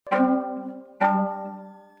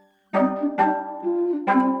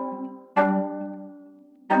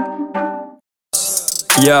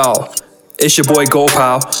Yo, it's your boy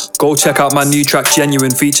Gopal. Go check out my new track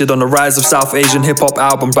Genuine, featured on the Rise of South Asian Hip Hop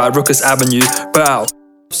album by Ruckus Avenue. Bow.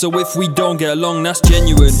 So if we don't get along, that's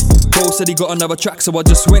genuine. Bro said he got another track, so I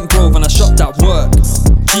just went Grove and I shot that work.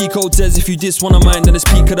 G-code says if you diss one of mine, then this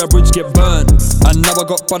peak of that bridge get burned. And now I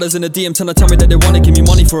got brothers in the DM trying to tell me that they wanna give me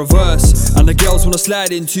money for a verse. And the girls wanna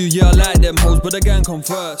slide into, yeah, I like them hoes, but the gang come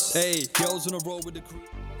first. Hey, girls wanna roll with the crew.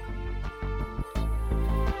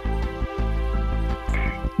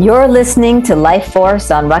 You're listening to Life Force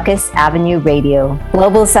on Ruckus Avenue Radio,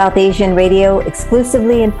 Global South Asian radio,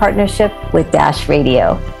 exclusively in partnership with Dash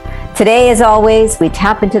Radio. Today, as always, we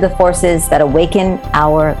tap into the forces that awaken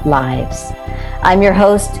our lives. I'm your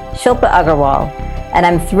host, Shilpa Agarwal, and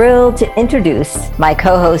I'm thrilled to introduce my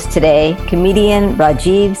co-host today, comedian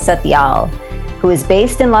Rajiv Satyal, who is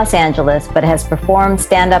based in Los Angeles but has performed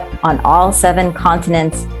stand-up on all 7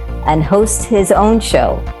 continents and hosts his own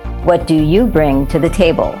show, What Do You Bring to the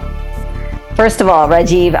Table? First of all,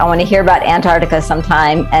 Rajiv, I want to hear about Antarctica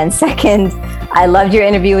sometime. And second, I loved your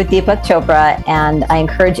interview with Deepak Chopra, and I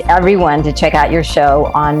encourage everyone to check out your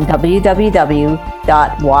show on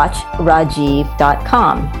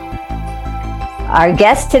www.watchrajiv.com. Our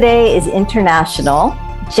guest today is international,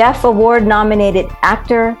 Jeff Award-nominated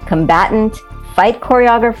actor, combatant, fight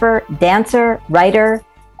choreographer, dancer, writer,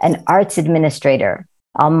 and arts administrator,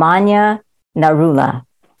 Almanya Narula.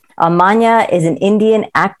 Almanya is an Indian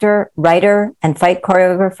actor, writer, and fight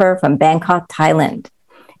choreographer from Bangkok, Thailand.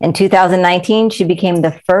 In 2019, she became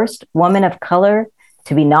the first woman of color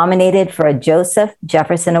to be nominated for a Joseph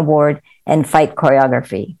Jefferson Award in fight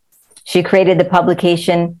choreography. She created the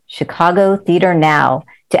publication Chicago Theater Now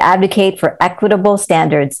to advocate for equitable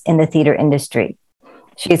standards in the theater industry.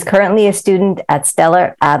 She is currently a student at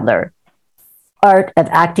Stella Adler Art of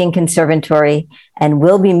Acting Conservatory and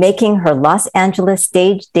will be making her Los Angeles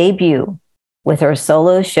stage debut with her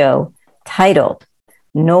solo show titled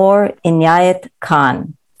Noor Inayat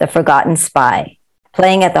Khan, The Forgotten Spy,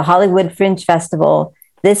 playing at the Hollywood Fringe Festival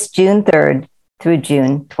this June 3rd through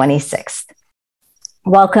June 26th.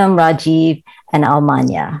 Welcome, Rajiv and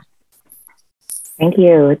Almanya. Thank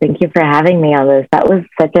you. Thank you for having me on this. That was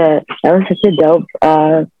such a dope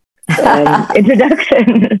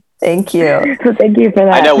introduction. Thank you. So thank you for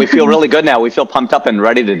that. I know, we feel really good now. We feel pumped up and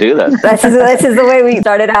ready to do this. This is the way we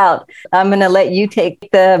started out. I'm going to let you take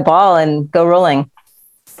the ball and go rolling.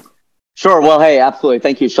 Sure. Well, hey, absolutely.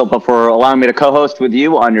 Thank you, Shilpa, for allowing me to co-host with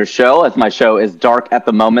you on your show, as my show is dark at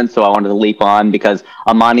the moment. So I wanted to leap on because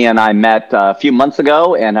Almanya and I met a few months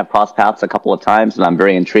ago and have crossed paths a couple of times. And I'm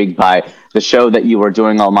very intrigued by the show that you were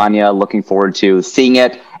doing, Almanya. Looking forward to seeing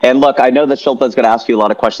it. And look, I know that Shilpa is going to ask you a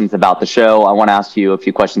lot of questions about the show. I want to ask you a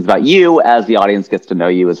few questions about you as the audience gets to know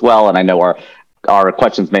you as well. And I know our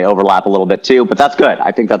questions may overlap a little bit too, but that's good.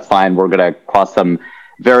 I think that's fine. We're going to cross some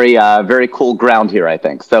very cool ground here, I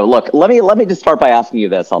think. So look, let me just start by asking you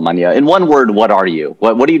this, Almanya. In one word, what are you?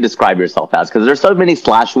 What do you describe yourself as? Because there's so many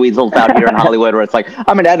slash weasels out here in Hollywood where it's like,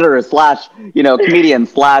 I'm an editor slash, comedian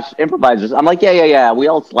slash improviser. I'm like, yeah. We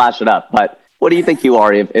all slash it up. But what do you think you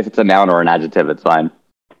are? If it's a noun or an adjective, it's fine.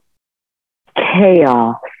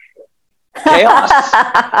 Chaos.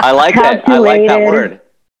 I like it. I like that word.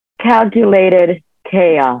 Calculated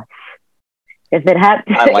chaos. If it had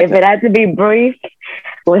to be brief,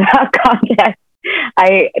 without context,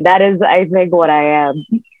 that is, I think, what I am.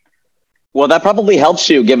 Well, that probably helps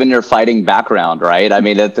you given your fighting background, right? I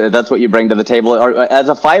mean, that's what you bring to the table. Or, as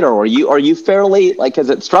a fighter, are you fairly, like, is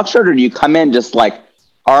it structured, or do you come in just like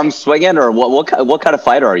arms swinging, or what kind of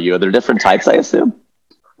fighter are you? Are there different types, I assume?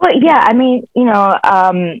 Well, yeah, I mean,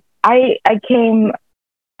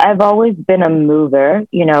 I've always been a mover,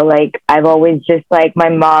 like I've always just like my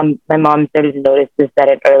mom started to notice this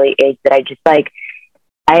at an early age that I just like,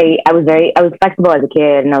 I was flexible as a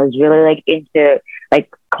kid, and I was really like into like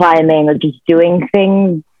climbing or just doing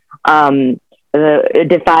things,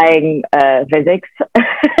 defying physics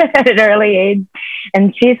at an early age.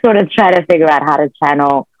 And she sort of tried to figure out how to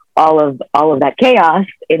channel all of that chaos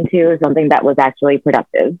into something that was actually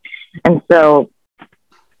productive. And so,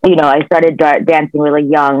 I started dancing really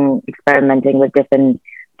young, experimenting with different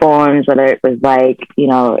forms, whether it was like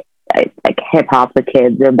hip hop for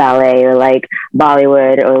kids or ballet or like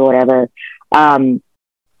Bollywood or whatever. And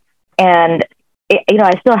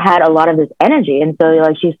I still had a lot of this energy. And so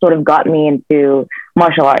like she sort of got me into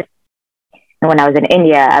martial arts. And when I was in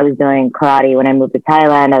India, I was doing karate. When I moved to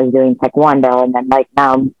Thailand, I was doing taekwondo. And then like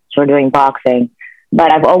now I'm sort of doing boxing.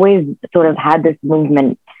 But I've always sort of had this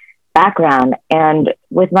movement background, and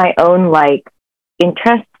with my own like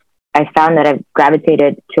interests, I found that I've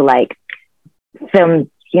gravitated to like films,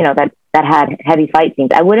 that that had heavy fight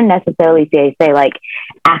scenes. I wouldn't necessarily say like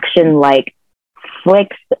action like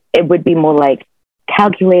flicks. It would be more like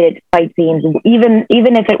calculated fight scenes. Even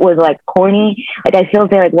if it was like corny, like I still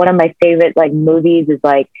say like one of my favorite like movies is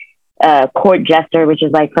like Court Jester, which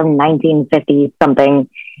is like from 1950 something,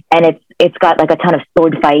 and it's got like a ton of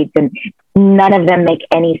sword fights and none of them make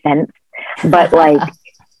any sense, but like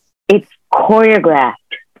it's choreographed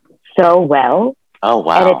so well. Oh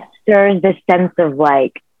wow. And it stirs this sense of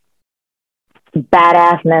like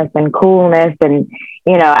badassness and coolness, and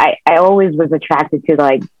you know, I always was attracted to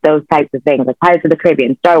like those types of things, like Pirates of the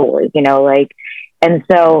Caribbean, Star Wars, you know, like, and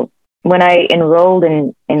so when I enrolled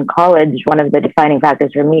in college, one of the defining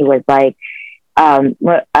factors for me was like,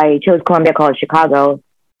 I chose Columbia College Chicago.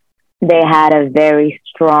 They had a very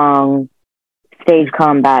strong stage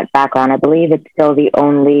combat background. I believe it's still the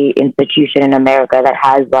only institution in America that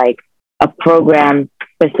has like a program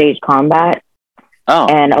for stage combat. Oh.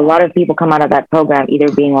 And a lot of people come out of that program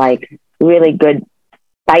either being like really good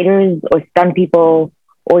fighters or stunt people,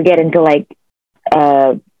 or get into like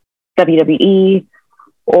WWE,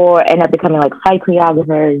 or end up becoming like fight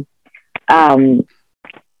choreographers. I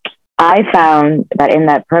found that in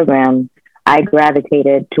that program, I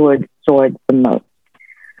gravitated towards swords the most,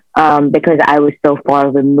 because I was so far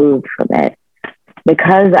removed from it.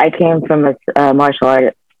 Because I came from a martial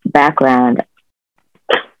art background,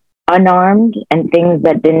 unarmed and things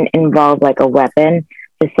that didn't involve like a weapon,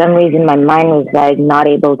 for some reason my mind was like not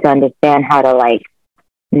able to understand how to like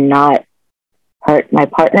not hurt my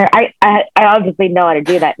partner. I obviously know how to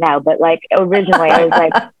do that now, but like originally I was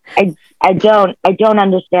like, I don't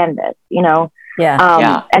understand this, you know?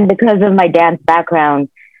 Yeah. And because of my dance background,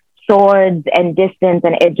 swords and distance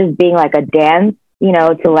and it just being like a dance, you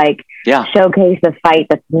know, to like showcase a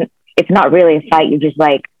fight it's not really a fight. You're just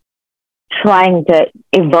like trying to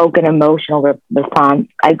evoke an emotional response.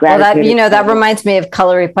 That reminds me of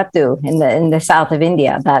Kalaripattu in the south of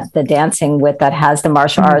India, that the dancing with that has the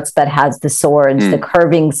martial arts, that has the swords, the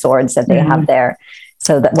curving swords that they have there.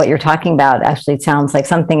 So that what you're talking about actually sounds like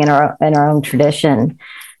something in our own tradition.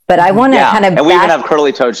 But I want to kind of, and we even have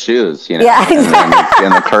curly-toed shoes, you know,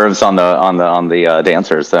 and the curves on the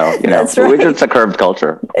dancers. So you know, it's a curved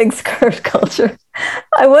culture. It's curved culture.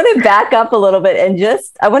 I want to back up a little bit and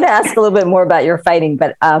I want to ask a little bit more about your fighting,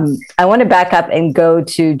 but I want to back up and go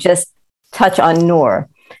to just touch on Noor.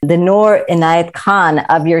 The Noor Inayat Khan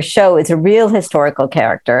of your show is a real historical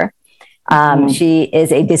character. She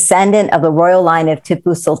is a descendant of the royal line of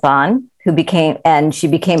Tipu Sultan, she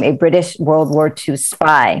became a British World War II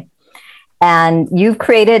spy. And you've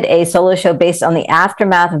created a solo show based on the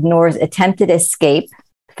aftermath of Noor's attempted escape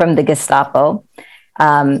from the Gestapo.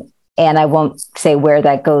 And I won't say where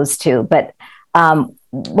that goes to, but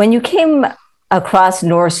when you came across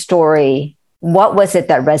Noor's story, what was it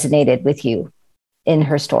that resonated with you in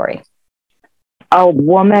her story? A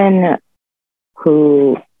woman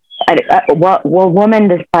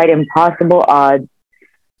despite impossible odds,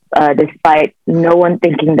 despite no one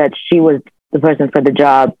thinking that she was the person for the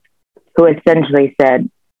job, who essentially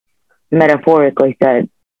metaphorically said,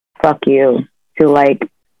 fuck you, to like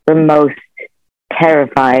the most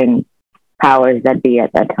terrifying powers that be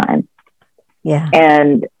at that time. Yeah.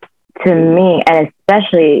 And to me, and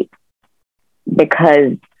especially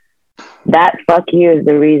because that fuck you is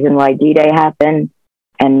the reason why D-Day happened,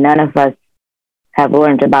 and none of us have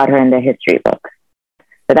learned about her in the history books.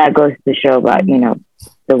 So that goes to show about, you know,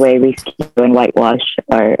 the way we skew and whitewash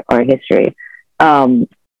our history.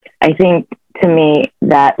 I think to me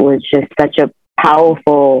that was just such a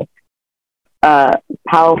powerful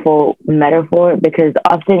metaphor, because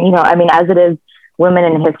often, you know, I mean, as it is, women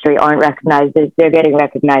in history aren't recognized. They're getting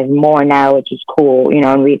recognized more now, which is cool, you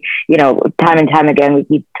know, and we, you know, time and time again, we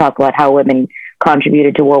keep talking about how women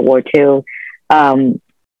contributed to World War II.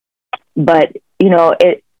 But, you know,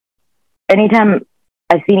 anytime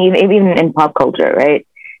I've seen, even in pop culture, right?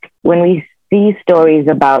 When we see stories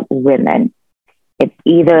about women, it's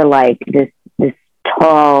either like this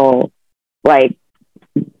tall, like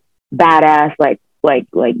badass, like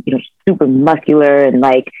you know, super muscular, and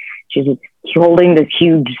like she's just holding this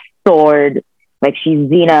huge sword, like she's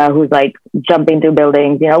Xena, who's like jumping through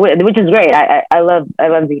buildings, you know, which is great. I love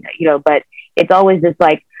Xena, you know, but it's always this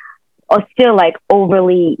like, or still like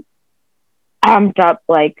overly amped up,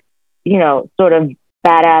 like, you know, sort of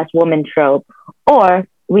badass woman trope, or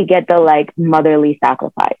we get the like motherly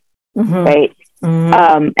sacrifice, right?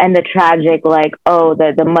 Mm-hmm. And the tragic, like, oh,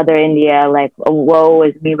 the Mother India, like, oh, woe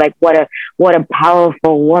is me, like, what a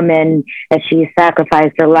powerful woman that she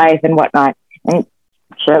sacrificed her life and whatnot. And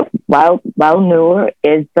sure, while Noor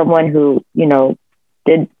is someone who, you know,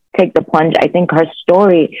 did take the plunge. I think her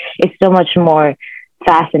story is so much more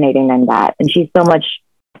fascinating than that. And she's so much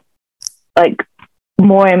like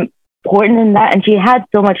more important than that. And she had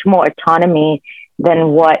so much more autonomy than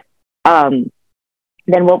what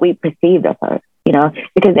we perceived of her, you know,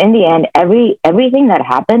 because in the end, everything that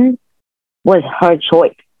happened was her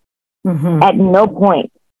choice. Mm-hmm. At no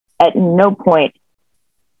point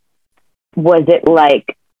was it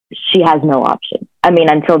like she has no option. I mean,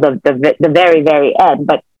 until the very, very end.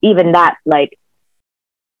 But even that, like,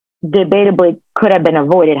 debatably could have been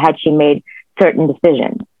avoided had she made certain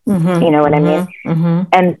decisions. Mm-hmm. You know what mm-hmm. I mean? Mm-hmm.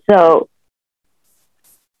 And so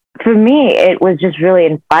for me, it was just really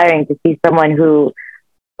inspiring to see someone who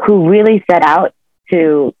really set out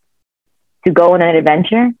to go on an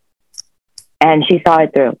adventure, and she saw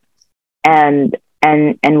it through. And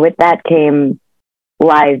with that came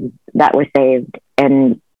lives that were saved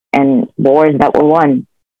and wars that were won.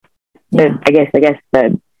 Yeah. I guess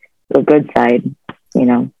the good side, you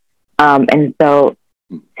know. And so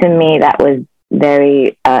to me, that was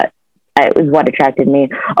very, it was what attracted me.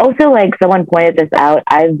 Also, like, someone pointed this out,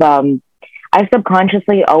 I've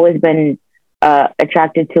subconsciously always been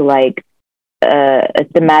attracted to, like,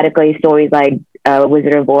 thematically stories like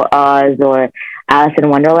Wizard of Oz or Alice in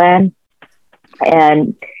Wonderland.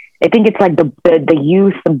 And I think it's like the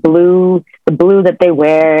youth, the blue that they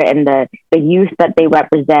wear, and the youth that they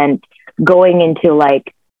represent, going into,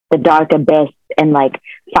 like, the dark abyss and, like,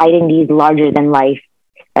 fighting these larger than life,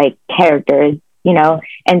 like, characters, you know.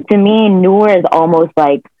 And to me, Noor is almost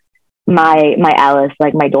like my Alice,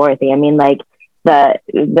 like my Dorothy. I mean, like, the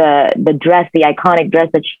dress, the iconic dress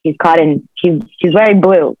that she's caught in, she's wearing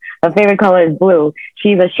blue. Her favorite color is blue.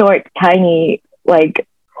 She's a short, tiny, like,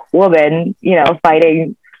 woman, you know,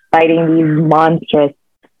 fighting these monstrous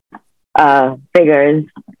figures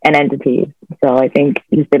and entities. So I think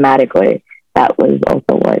thematically that was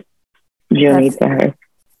also what drew me to her.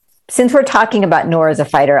 Since we're talking about Noor as a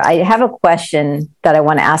fighter, I have a question that I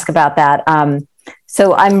want to ask about that.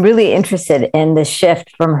 So I'm really interested in the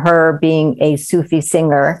shift from her being a Sufi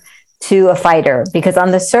singer to a fighter, because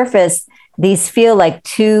on the surface, these feel like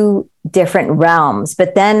two different realms.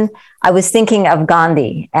 But then I was thinking of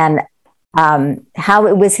Gandhi and how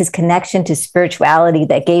it was his connection to spirituality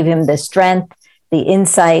that gave him the strength, the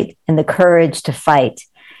insight, and the courage to fight,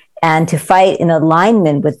 and to fight in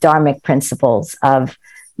alignment with dharmic principles of,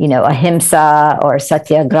 you know, ahimsa or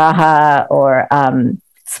satyagraha or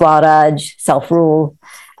swaraj, self-rule,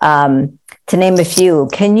 to name a few.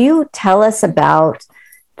 Can you tell us about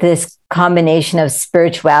this combination of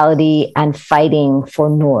spirituality and fighting for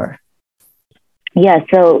Noor? Yeah,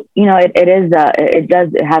 so, you know, it does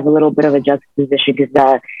have a little bit of a juxtaposition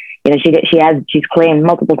because, you know, she's claimed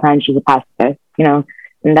multiple times she's a pacifist, you know,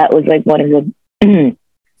 and that was like one of the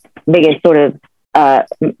biggest sort of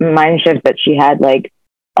mind shifts that she had, like,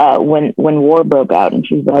 when war broke out, and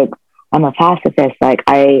she's like, I'm a pacifist. Like,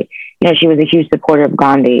 you know, she was a huge supporter of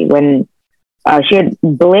Gandhi when she had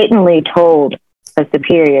blatantly told her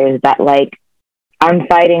superiors that, like, I'm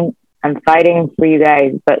fighting for you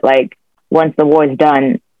guys, but, like, once the war is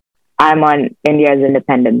done, I'm on India's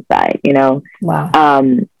independence side, you know? Wow.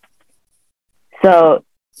 So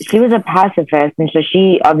she was a pacifist, and so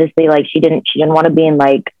she obviously, like, she didn't want to be in,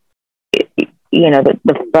 like, you know,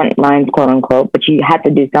 the front lines, quote unquote, but she had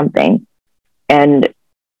to do something. And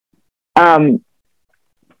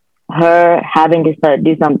her having to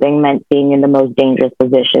do something meant being in the most dangerous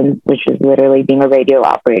positions, which was literally being a radio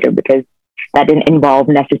operator, because that didn't involve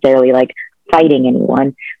necessarily, like, fighting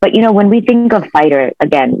anyone. But, you know, when we think of fighter,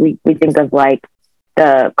 again, we think of, like,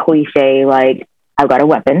 the cliche, like, I've got a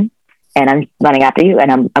weapon and I'm running after you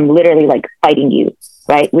and I'm literally, like, fighting you,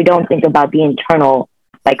 right? We don't think about the internal,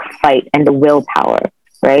 like, fight and the willpower,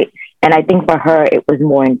 right? And I think for her, it was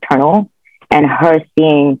more internal, and her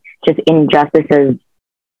seeing just injustices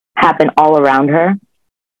happen all around her.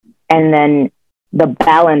 And then the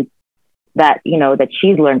balance that, you know, that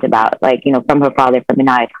she's learned about, like, you know, from her father, from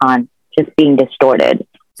Inayat Khan, just being distorted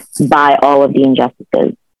by all of the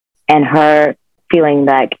injustices, and her feeling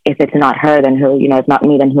like, if it's not her, then who? You know, it's not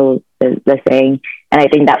me, then who? Is the saying. And I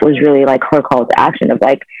think that was really, like, her call to action of,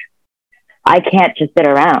 like, I can't just sit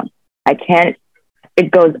around. I can't.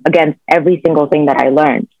 It goes against every single thing that I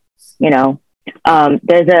learned. You know,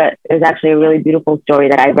 there's actually a really beautiful story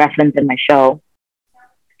that I reference in my show,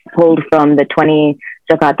 pulled from the 20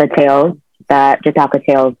 Jataka tales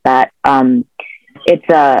that it's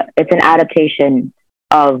an adaptation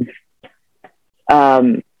of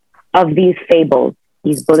these fables,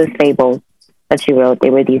 these Buddhist fables that she wrote. They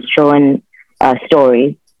were these Cholan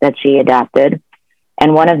stories that she adapted,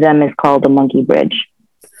 and one of them is called The Monkey Bridge,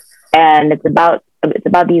 and it's about it's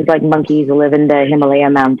about these like monkeys who live in the Himalaya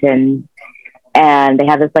mountains, and they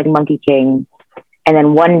have this like monkey king. And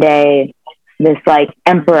then one day, this like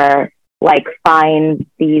emperor like finds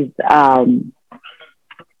these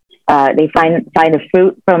they find the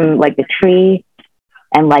fruit from like the tree,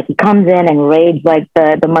 and like he comes in and raids like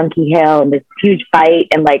the monkey hill, and this huge fight,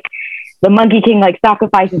 and like the monkey king like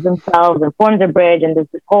sacrifices themselves and forms a bridge, and there's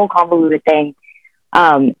this whole convoluted thing.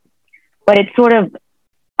 But it sort of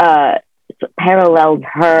paralleled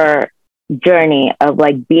her journey of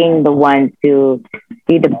like being the one to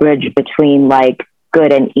be the bridge between like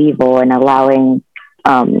good and evil, and allowing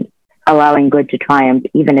good to triumph,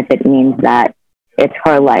 even if it means that it's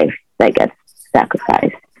her life that gets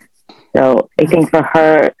sacrificed. So I think for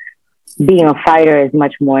her, being a fighter is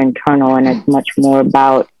much more internal, and it's much more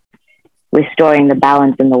about restoring the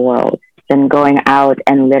balance in the world than going out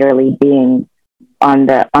and literally being on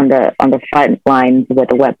the front lines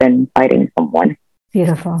with a weapon fighting someone.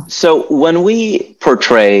 Beautiful. So when we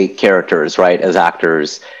portray characters, right, as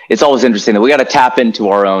actors, it's always interesting that we got to tap into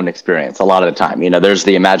our own experience a lot of the time. You know, there's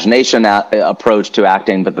the imagination approach to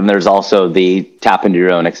acting, but then there's also the tap into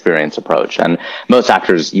your own experience approach. And most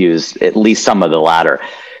actors use at least some of the latter.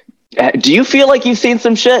 Do you feel like you've seen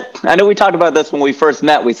some shit? I know we talked about this when we first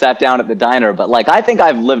met. We sat down at the diner, but like, I think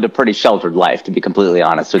I've lived a pretty sheltered life, to be completely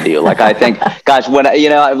honest with you. Like, I think, gosh, when, you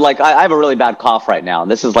know, like I have a really bad cough right now, and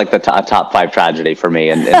this is like the top 5 tragedy for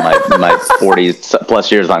me in my 40 plus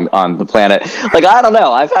years on the planet. Like, I don't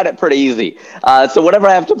know. I've had it pretty easy. So whenever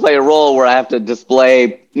I have to play a role where I have to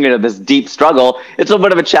display, you know, this deep struggle, it's a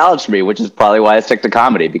bit of a challenge for me, which is probably why I stick to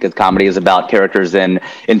comedy, because comedy is about characters in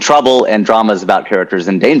trouble, and drama is about characters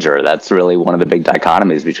in danger. That's really one of the big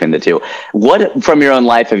dichotomies between the two. What from your own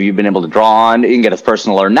life have you been able to draw on? You can get as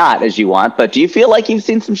personal or not as you want, but do you feel like you've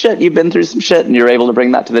seen some shit, you've been through some shit, and you're able to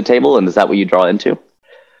bring that to the table? And is that what you draw into?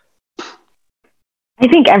 I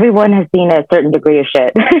think everyone has seen a certain degree of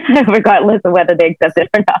shit, regardless of whether they accept it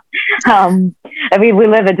or not. I mean, we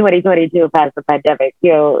live in 2022 past the pandemic,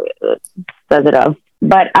 you know, says it all.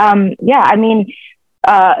 But yeah, I mean,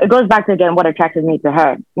 it goes back to, again, what attracted me to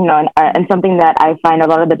her, you know, and something that I find a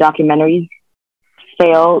lot of the documentaries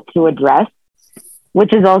fail to address,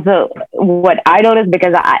 which is also what I noticed,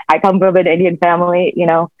 because I come from an Indian family, you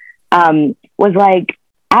know, was like,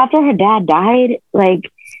 after her dad died, like,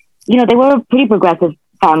 you know, they were a pretty progressive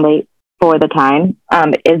family for the time.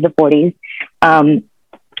 It is the 40s.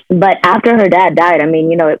 But after her dad died, I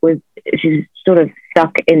mean, you know, she's sort of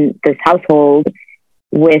stuck in this household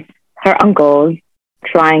with her uncles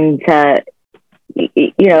trying to,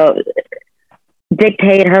 you know,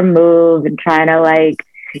 dictate her moves and trying to like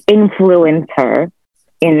influence her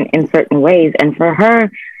in certain ways. And for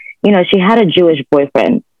her, you know, she had a Jewish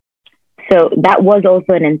boyfriend. So that was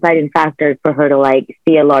also an inciting factor for her to like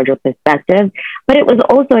see a larger perspective. But it was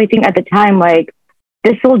also, I think at the time, like,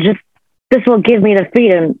 this will give me the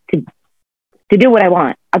freedom to do what I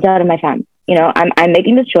want outside of my family. You know, I'm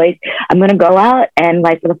making this choice. I'm going to go out, and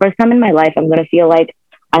like for the first time in my life, I'm going to feel like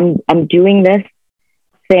I'm doing this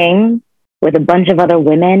thing with a bunch of other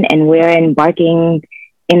women, and we're embarking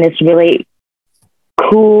in this really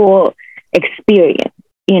cool experience,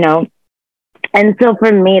 you know? And so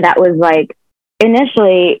for me, that was like,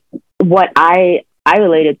 initially what I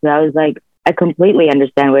related to. I was like, I completely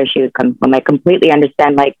understand where she was coming from. I completely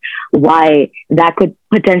understand like why that could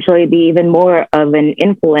potentially be even more of an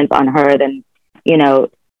influence on her than, you know,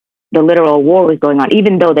 the literal war was going on,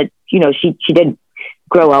 even though that, you know, she did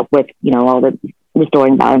grow up with, you know, all the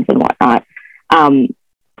restoring balance and whatnot. I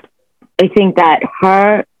think that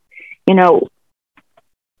her, you know,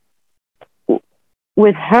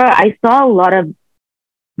 with her, I saw a lot of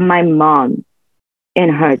my mom in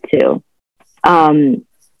her too.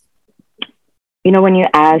 You know, when you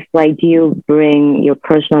ask, like, do you bring your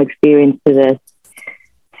personal experience to this?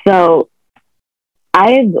 So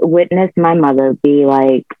I've witnessed my mother be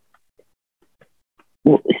like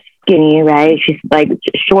skinny, right? She's like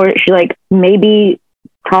short. She's like maybe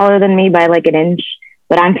taller than me by like an inch,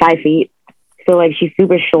 but I'm 5 feet. So like she's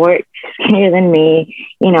super short, skinnier than me,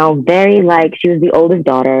 you know, very like, she was the oldest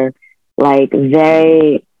daughter, like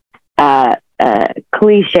very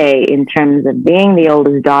cliche in terms of being the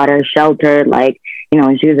oldest daughter, sheltered, like, you know,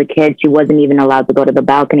 when she was a kid, she wasn't even allowed to go to the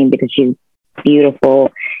balcony because she's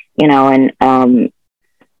beautiful, you know, and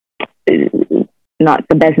not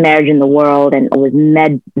the best marriage in the world, and was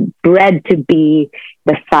bred to be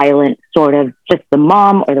the silent sort of, just the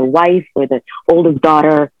mom or the wife or the oldest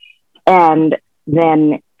daughter. And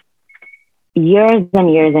then years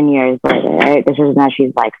and years and years later, right? This is now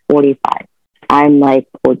she's like 45. I'm like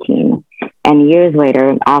 14. And years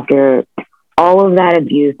later, after all of that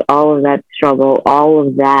abuse, all of that struggle, all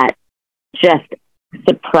of that just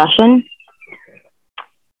suppression,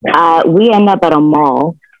 we end up at a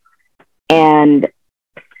mall, and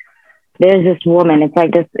there's this woman. It's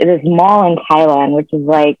like this mall in Thailand, which is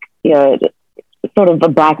like, you know, sort of a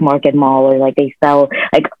black market mall, or like they sell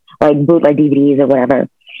like bootleg DVDs or whatever.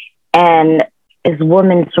 And this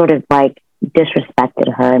woman sort of like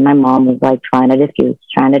disrespected her, and my mom was like trying to diffuse.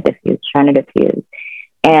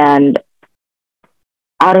 And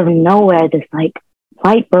out of nowhere, this like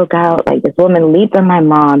fight broke out. Like this woman leaped on my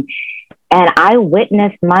mom, and I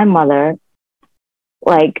witnessed my mother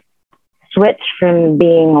like switch from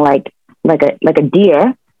being like a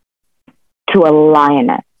deer to a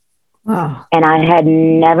lioness. Wow. And I had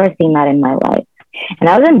never seen that in my life. And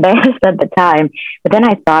I was embarrassed at the time, but then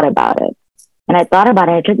I thought about it. And I thought about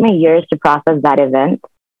it. It took me years to process that event.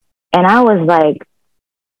 And I was like,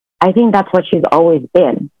 I think that's what she's always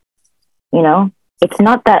been. You know, it's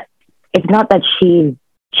not that she's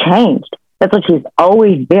changed. That's what she's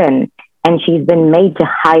always been. And she's been made to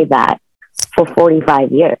hide that for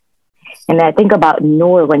 45 years. And I think about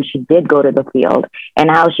Noor when she did go to the field and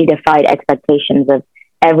how she defied expectations of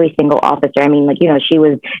every single officer. I mean, like, you know, she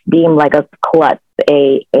was deemed like a klutz,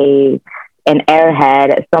 an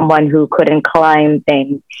airhead, someone who couldn't climb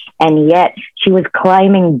things. And yet she was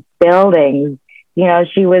climbing buildings. You know,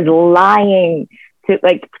 she was lying to,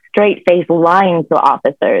 like, straight face lying to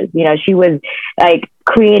officers. You know, she was like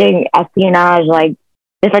creating espionage, like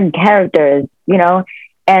different characters, you know,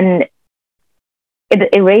 and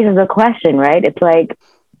it raises a question, right? It's like,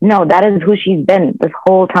 no, that is who she's been this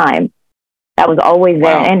whole time. That was always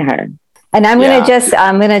there in her. And I'm going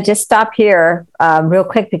to just stop here real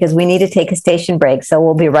quick because we need to take a station break. So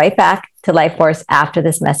we'll be right back to Life Force after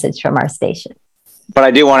this message from our station. But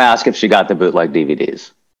I do want to ask if she got the bootleg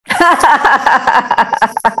DVDs.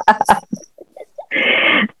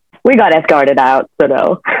 We got escorted out, so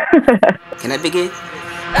no. Can I begin?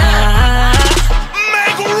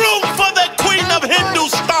 Make room for the queen of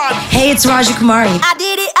Hindustan. Hey, it's Raja Kumari. I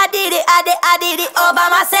did it all by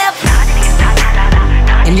myself.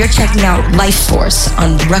 And you're checking out Life Force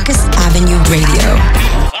on Ruckus Avenue Radio.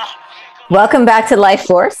 Welcome back to Life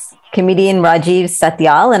Force. Comedian Rajiv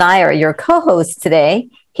Satyal and I are your co-hosts today,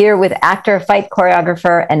 here with actor, fight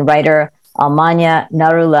choreographer, and writer Almania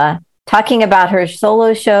Narula, talking about her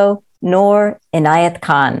solo show, Noor Inayat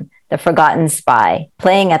Khan, The Forgotten Spy,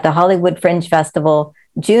 playing at the Hollywood Fringe Festival,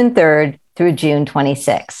 June 3rd through June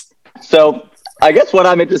 26th. So I guess what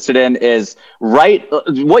I'm interested in is, right,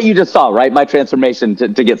 what you just saw, right? My transformation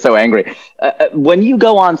to get so angry. When you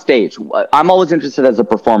go on stage, I'm always interested as a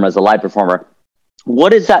performer, as a live performer.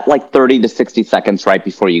 What is that like 30 to 60 seconds right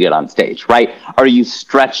before you get on stage, right? Are you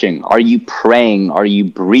stretching? Are you praying? Are you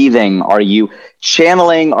breathing? Are you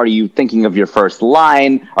channeling? Are you thinking of your first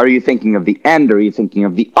line? Are you thinking of the end? Are you thinking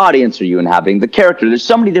of the audience? Are you inhabiting the character? There's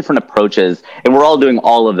so many different approaches, and we're all doing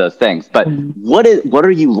all of those things. But what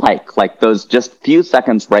are you like those just few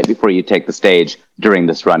seconds right before you take the stage during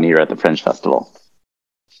this run here at the Fringe Festival?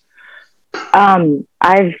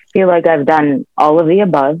 I feel like I've done all of the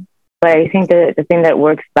above. But I think the thing that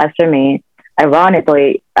works best for me,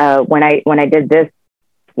 ironically, when I did this,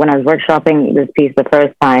 when I was workshopping this piece the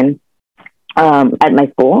first time at my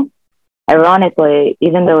school, ironically,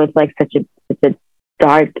 even though it's like such a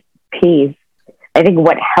dark piece, I think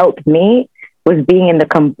what helped me was being in the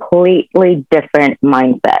completely different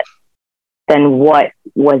mindset than what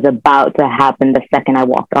was about to happen the second I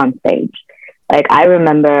walked on stage. Like, I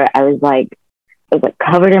remember I was like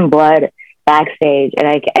covered in blood backstage, and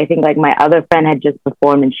I think like my other friend had just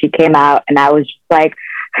performed, and she came out, and I was just like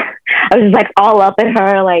all up in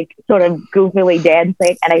her, like sort of goofily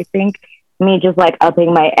dancing. And I think me just like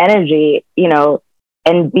upping my energy, you know,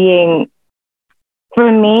 and being,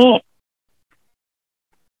 for me,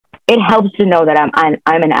 it helps to know that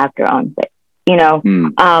I'm an actor on stage, you know.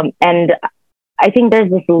 And I think there's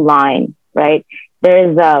this line, right?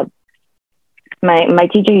 There's my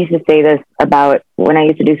teacher used to say this about when I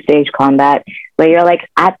used to do stage combat, where you're like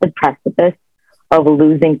at the precipice of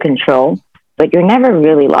losing control, but you're never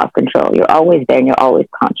really lost control. You're always there and you're always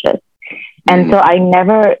conscious. And so I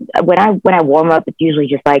never, when I warm up, it's usually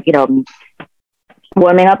just like, you know,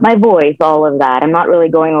 warming up my voice, all of that. I'm not really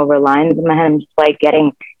going over lines in my head. I'm just like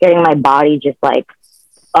getting my body just like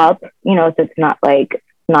up, you know, so it's not like,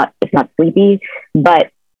 it's not sleepy.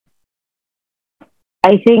 But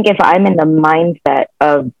I think if I'm in the mindset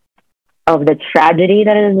of the tragedy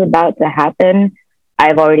that is about to happen,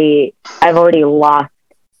 I've already lost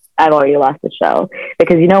the show,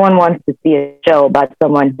 because no one wants to see a show about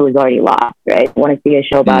someone who is already lost, right? I want to see a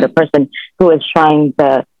show about a person who is trying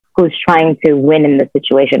to who's trying to win in the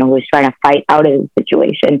situation, or who's trying to fight out of the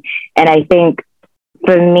situation. And I think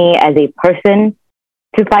for me as a person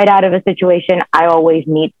to fight out of a situation, I always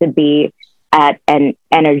need to be at an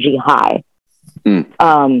energy high. And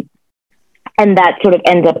that sort of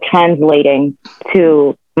ends up translating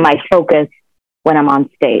to my focus when I'm on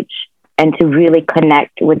stage, and to really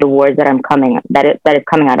connect with the words that is coming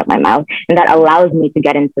out of my mouth. And that allows me to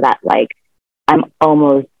get into that, like, I'm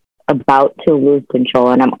almost about to lose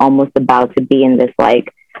control, and I'm almost about to be in this what's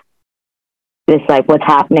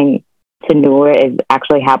happening to Noor is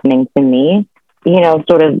actually happening to me,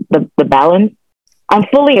 sort of the balance. I'm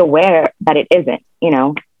fully aware that it isn't,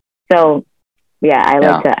 So yeah,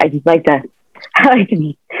 I just like to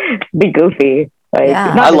be goofy.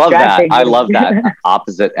 I love that. I love that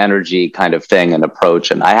opposite energy kind of thing and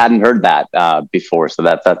approach. And I hadn't heard that before. So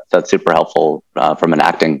that's super helpful from an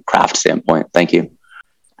acting craft standpoint. Thank you.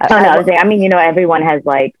 Everyone has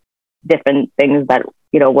like different things that,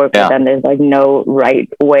 work with them. There's like no right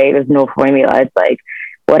way. There's no formula. It's like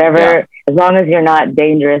whatever, as long as you're not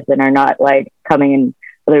dangerous and are not like coming in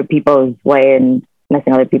other people's way and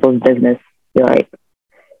messing other people's business, you're like,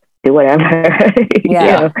 do whatever.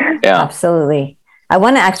 Absolutely. I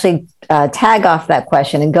want to actually tag off that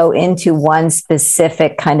question and go into one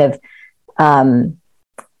specific kind of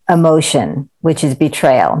emotion, which is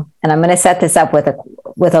betrayal. And I'm going to set this up with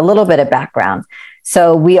a little bit of background.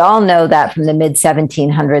 So we all know that from the mid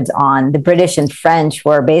 1700s on, the British and French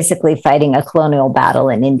were basically fighting a colonial battle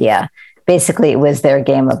in India. Basically, it was their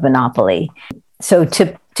game of Monopoly. So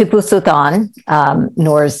Tipu Sultan,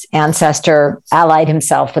 Noor's ancestor, allied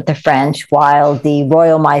himself with the French, while the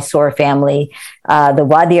royal Mysore family, the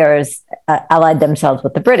Wadiars, allied themselves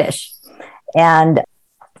with the British. And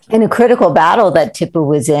in a critical battle that Tipu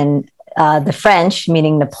was in, the French,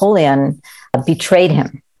 meaning Napoleon, betrayed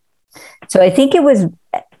him. So I think it was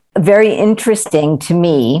very interesting to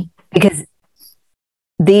me because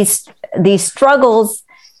these struggles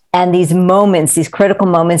and these moments, these critical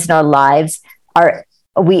moments in our lives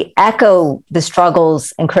we echo the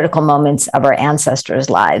struggles and critical moments of our ancestors'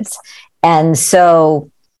 lives. And so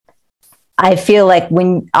I feel like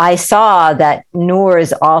when I saw that Noor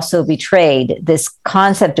is also betrayed, this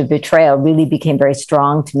concept of betrayal really became very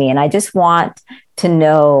strong to me. And I just want to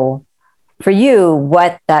know for you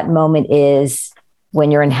what that moment is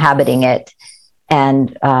when you're inhabiting it,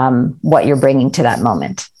 and what you're bringing to that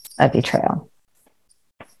moment of betrayal.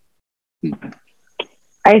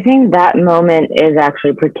 I think that moment is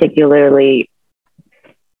actually particularly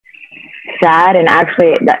sad, and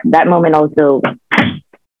actually that moment also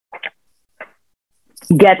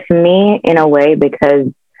gets me in a way because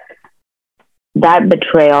that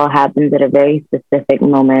betrayal happens at a very specific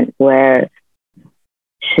moment where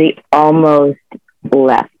she almost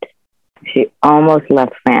left. She almost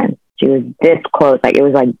left France. She was this close. Like, it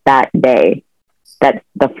was like that day that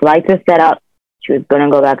the flights were set up. She was going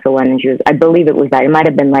to go back to London. I believe it was that. It might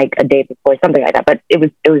have been like a day before, something like that, but it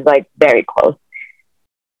was like very close.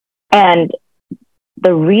 And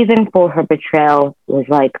the reason for her betrayal was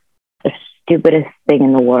like the stupidest thing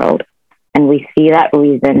in the world. And we see that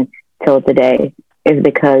reason till today is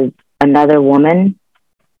because another woman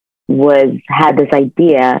had this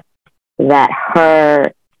idea that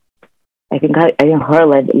her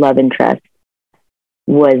love interest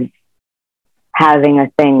was having a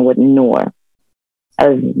thing with Noor. That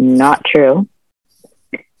was not true.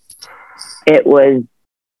 It was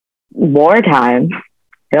wartime.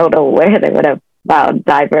 I don't know where they would have found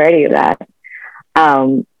time for any of that.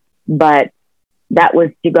 But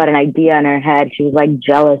she got an idea in her head. She was like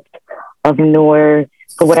jealous of Noor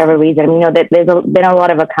for whatever reason. That there's been a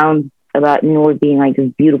lot of accounts about Noor being like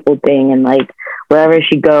this beautiful thing, and like wherever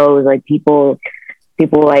she goes, like people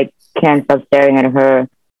like can't stop staring at her.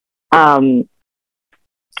 And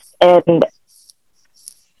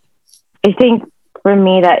I think for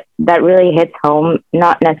me that really hits home,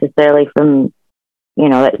 not necessarily from,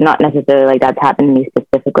 not necessarily like that's happened to me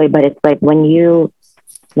specifically, but it's like when you're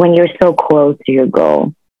so close to your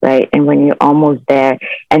goal, right? And when you're almost there,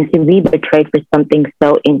 and to be betrayed for something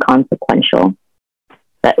so inconsequential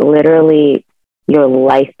that literally your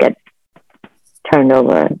life gets turned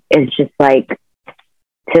over, it's just like,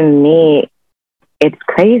 to me, it's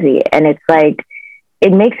crazy. And it's like,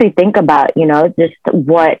 it makes me think about, just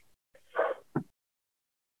what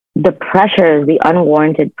the pressures, the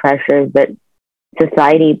unwarranted pressures that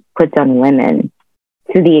society puts on women,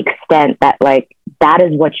 to the extent that like that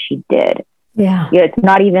is what she did. Yeah. It's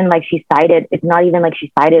not even like she sided with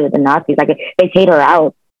the Nazis. Like, they paid her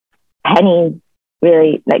out pennies,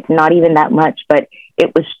 really, like not even that much, but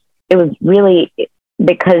it was really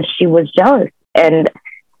because she was jealous. And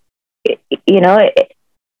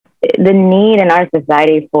the need in our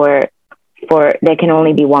society for there can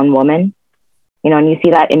only be one woman, and you see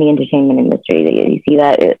that in the entertainment industry. You see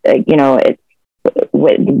that, it's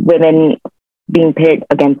women being pitted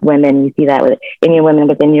against women. You see that with Indian women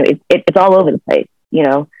within it's all over the place,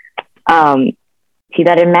 see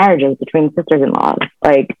that in marriages between sisters-in-law.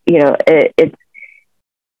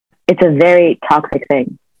 It's a very toxic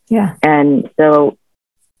thing. Yeah. And so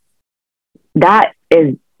that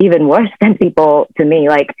is even worse than people, to me,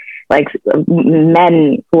 like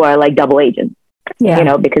men who are like double agents,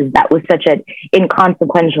 because that was such an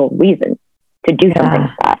inconsequential reason to do something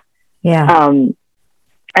like that. Yeah.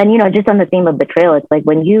 And, just on the theme of betrayal, it's like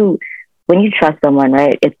when you trust someone,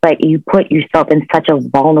 right, it's like you put yourself in such a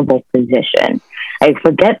vulnerable position. Like,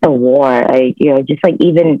 forget the war, just like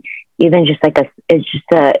even just like it's just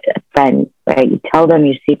a friend, right? You tell them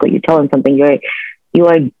your secret, you tell them something, you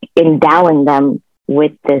are endowing them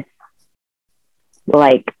with this,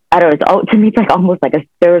 like, I don't know, to me, it's like almost like a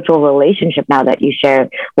spiritual relationship now that you share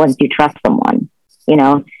once you trust someone,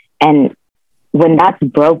 and when that's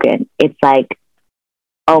broken, it's like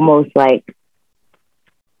almost like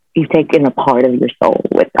you've taken a part of your soul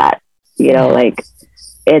with that, like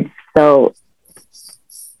it's so,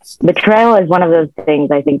 betrayal is one of those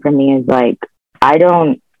things, I think, for me, is like, I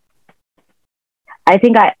don't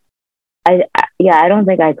think I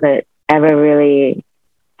could ever really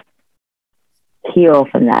heal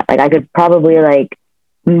from that. Like, I could probably like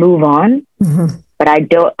move on, but I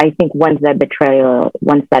think once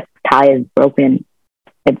that tie is broken,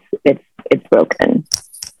 it's broken.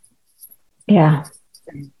 Yeah.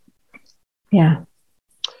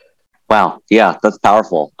 Wow. Yeah, that's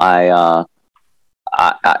powerful. I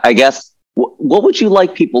guess, what would you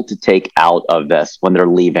like people to take out of this when they're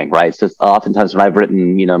leaving, right? So oftentimes when I've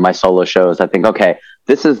written, my solo shows, I think, okay,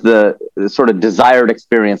 this is the sort of desired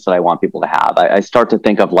experience that I want people to have. I start to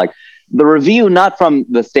think of like the review, not from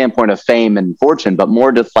the standpoint of fame and fortune, but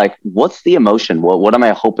more just like, what's the emotion? What am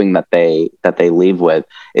I hoping that they leave with?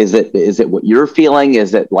 Is it what you're feeling?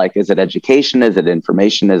 Is it education? Is it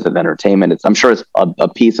information? Is it entertainment? I'm sure it's a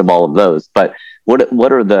piece of all of those, but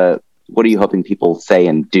what are you hoping people say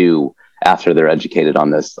and do after they're educated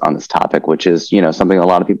on this topic, which is, something a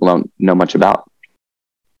lot of people don't know much about?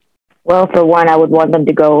 Well, for one, I would want them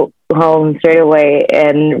to go home straight away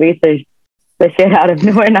and research the shit out of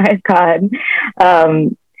Noor Inayat Khan.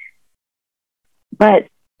 But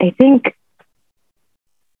I think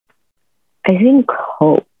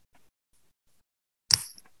hope.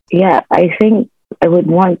 Yeah, I think I would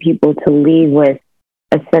want people to leave with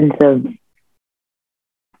a sense of,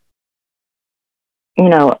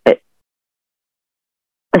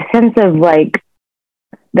 a sense of like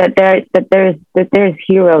that there's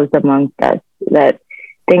heroes amongst us, that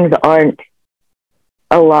things aren't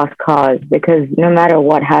a lost cause, because no matter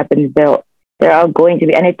what happens, there are going to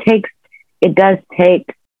be, and it does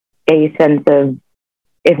take a sense of,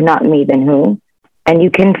 if not me, then who? And you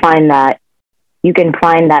can find that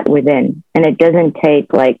within, and it doesn't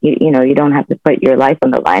take like, you don't have to put your life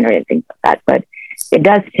on the line or anything like that, but it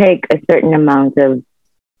does take a certain amount of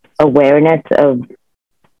awareness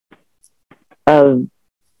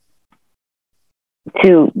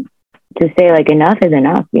to say like, enough is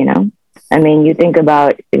enough, I mean, you think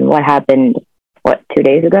about what happened, 2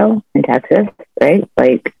 days ago in Texas, right?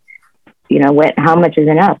 Like, how much is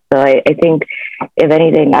enough? So I think, if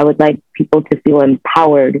anything, I would like people to feel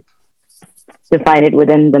empowered to find it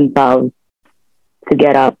within themselves to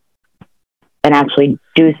get up and actually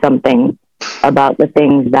do something about the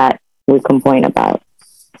things that we complain about.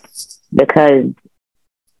 Because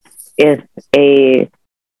if a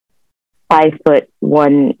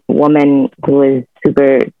 5'1" woman who is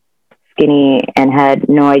super skinny and had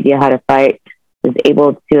no idea how to fight was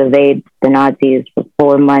able to evade the Nazis for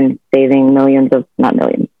 4 months, saving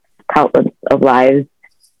countless of lives,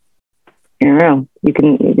 you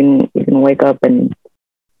can wake up and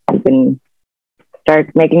you can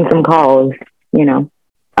start making some calls, So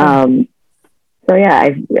yeah,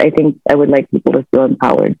 I think I would like people to feel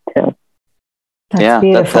empowered to.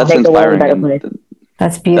 That's inspiring.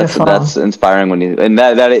 That's beautiful. That's inspiring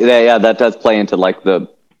that does play into like the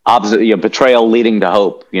opposite, betrayal leading to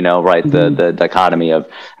hope, right? Mm-hmm. The dichotomy of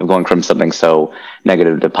going from something so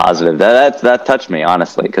negative to positive. That touched me,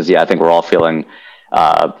 honestly, because I think we're all feeling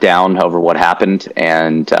down over what happened,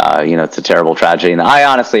 and it's a terrible tragedy, and I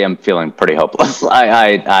honestly am feeling pretty hopeless.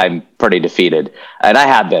 I'm pretty defeated, and I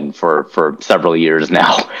have been for several years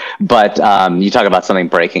now. But you talk about something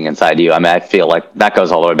breaking inside you. I mean, I feel like that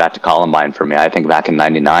goes all the way back to Columbine for me. I think back in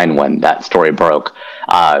 '99 when that story broke.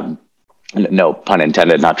 No pun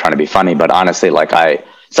intended, not trying to be funny, but honestly, like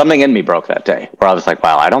something in me broke that day where I was like,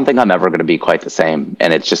 wow, I don't think I'm ever going to be quite the same.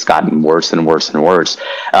 And it's just gotten worse and worse and worse.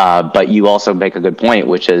 But you also make a good point,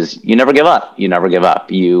 which is you never give up. You never give up.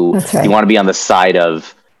 You want to be on the side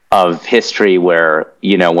of history where,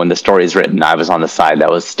 you know, when the story is written, I was on the side that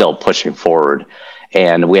was still pushing forward.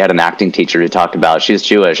 And we had an acting teacher who talked about, she's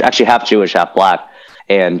Jewish, actually half Jewish, half Black,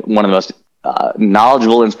 and one of the most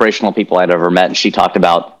knowledgeable, inspirational people I'd ever met. And she talked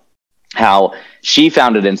about how she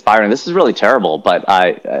found it inspiring. This is really terrible, but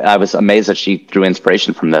I was amazed that she drew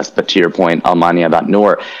inspiration from this. But to your point, Almania, about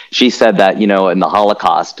Noor, she said that, you know, in the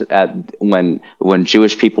Holocaust, when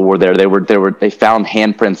Jewish people were there, they found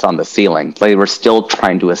handprints on the ceiling. They were still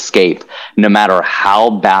trying to escape, no matter how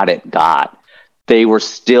bad it got. They were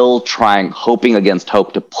still trying, hoping against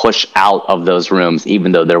hope, to push out of those rooms,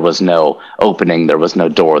 even though there was no opening, there was no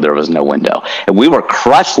door, there was no window. And we were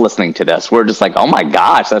crushed listening to this. We're just like, oh my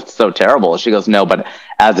gosh, that's so terrible. She goes, no, but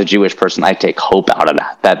as a Jewish person, I take hope out of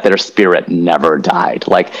that their spirit never died.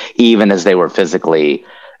 Like, even as they were physically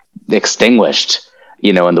extinguished,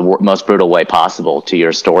 you know, in the most brutal way possible, to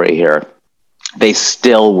your story here, they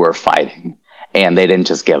still were fighting. And they didn't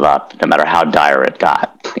just give up, no matter how dire it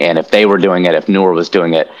got. And if they were doing it, if Noor was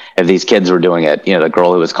doing it, if these kids were doing it, you know, the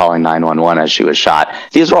girl who was calling 911 as she was shot,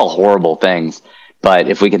 these are all horrible things. But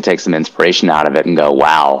if we can take some inspiration out of it and go,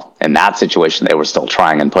 wow, in that situation, they were still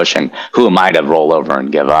trying and pushing, who am I to roll over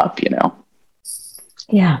and give up, you know?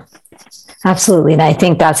 Yeah, absolutely. And I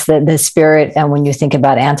think that's the spirit. And when you think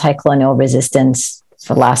about anti-colonial resistance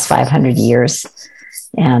for the last 500 years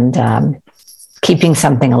and keeping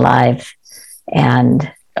something alive, and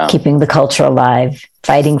keeping the culture alive,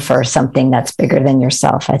 fighting for something that's bigger than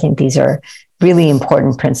yourself. I think these are really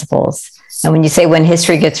important principles. And when you say when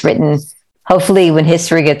history gets written, hopefully when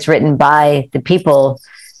history gets written by the people,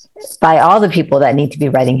 by all the people that need to be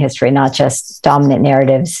writing history, not just dominant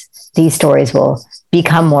narratives, these stories will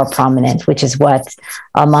become more prominent, which is what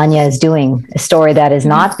Almania is doing, a story that has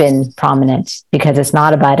not been prominent because it's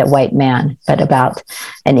not about a white man, but about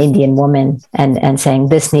an Indian woman, and saying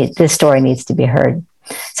this story needs to be heard.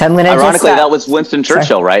 So I'm going to ironically, that was Winston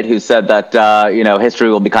Churchill, right? Who said that, you know, history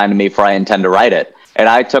will be kind to me for I intend to write it. And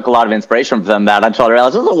I took a lot of inspiration from that. I'm trying to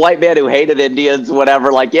realize this was a white man who hated Indians,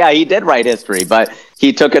 whatever. Like, yeah, he did write history, but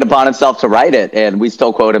he took it upon himself to write it. And we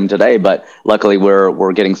still quote him today. But luckily,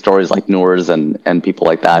 we're getting stories like Noor's and people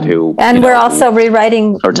like that who. And we're also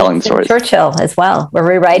rewriting or telling stories. Churchill as well. We're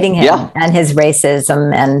rewriting him and his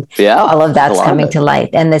racism, and all of that's coming to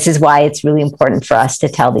light. And this is why it's really important for us to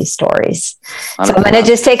tell these stories. So I'm going to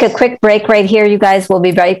just take a quick break right here, you guys. We'll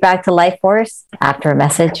be right back to Life Force after a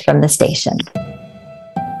message from the station.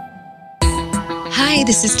 Hi,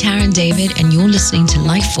 this is Taryn David, and you're listening to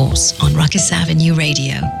Life Force on Ruckus Avenue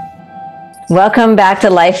Radio. Welcome back to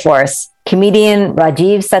Life Force. Comedian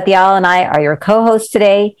Rajiv Satyal and I are your co-hosts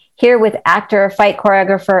today, here with actor, fight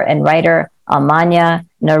choreographer, and writer Almania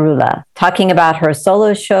Narula, talking about her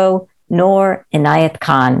solo show, Noor Inayat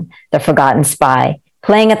Khan, The Forgotten Spy,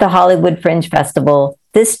 playing at the Hollywood Fringe Festival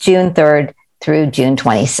this June 3rd through June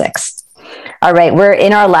 26th. All right, we're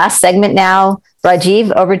in our last segment now.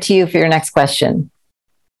 Rajiv, over to you for your next question.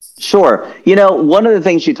 Sure. You know, one of the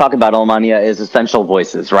things you talk about, Almania, is essential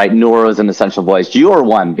voices, right? Noor is an essential voice. You are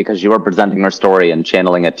one because you are presenting her story and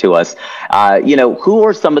channeling it to us. You know, who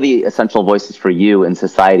are some of the essential voices for you in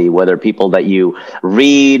society, whether people that you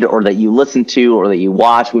read or that you listen to or that you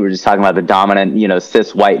watch? We were just talking about the dominant, you know,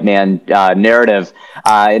 cis white man narrative.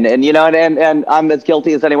 And you know, and I'm as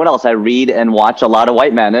guilty as anyone else. I read and watch a lot of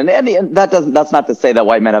white men. And that's not to say that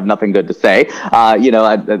white men have nothing good to say. You know,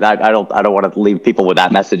 I don't want to leave people with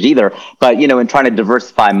that message either. But, you know, in trying to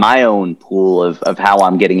diversify my own pool of how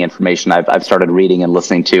I'm getting information, I've started reading and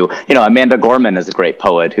listening to, you know, Amanda Gorman is a great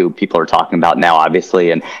poet who people are talking about now,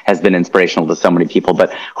 obviously, and has been inspirational to so many people.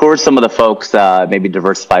 But who are some of the folks, maybe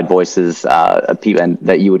diversified voices, and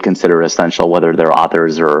that you would consider essential, whether they're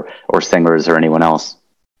authors or singers or anyone else?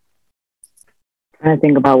 I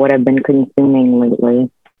think about what I've been consuming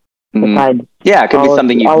lately. Besides, yeah, it could be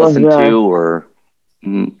something you've listened to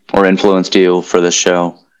or influenced you for this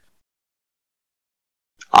show.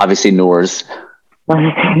 Obviously, Noor's.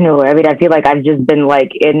 Noor. I mean, I feel like I've just been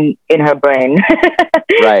like in her brain.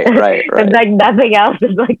 Right. It's like nothing else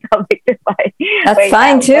is like coming to mind. That's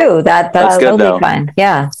fine too. That's good, totally though. fine.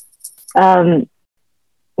 Yeah.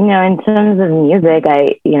 You know, in terms of music,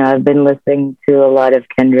 I've been listening to a lot of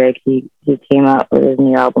Kendrick. He came out with his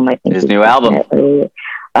new album. I think his new album.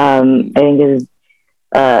 I think his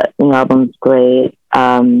new album's great.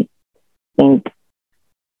 I think,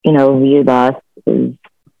 you know, View Loss is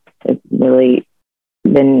really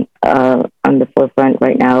been on the forefront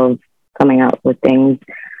right now of coming out with things.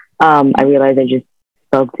 I realize I just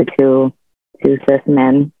spoke to two cis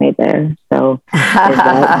men right there. So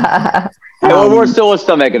we're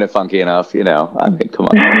still making it funky enough, you know. I mean, come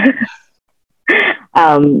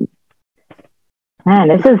on. Man,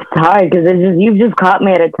 this is hard because you've just caught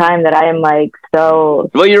me at a time that I am like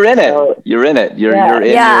so. Well, you're in it. You're in it. You're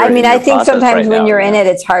in. Yeah, I mean, I think sometimes when you're in it,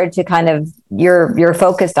 it's hard to kind of you're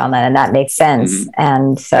focused on that, and that makes sense.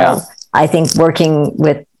 And so I think working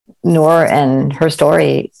with Noor and her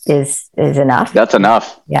story is enough. That's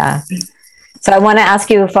enough. Yeah. So I want to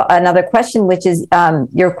ask you another question, which is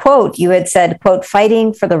your quote. You had said, quote,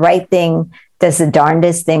 "Fighting for the right thing does the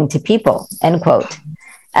darndest thing to people," end quote.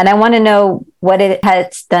 And I want to know what it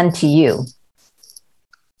has done to you.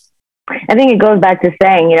 I think it goes back to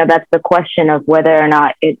saying, you know, that's the question of whether or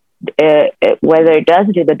not whether it does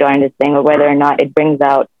do the darndest thing, or whether or not it brings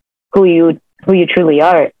out who you truly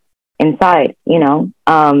are inside. You know,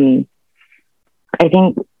 I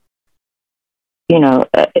think, you know,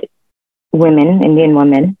 Indian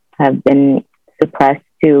women have been suppressed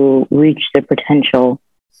to reach their potential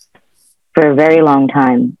for a very long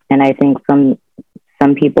time, and I think some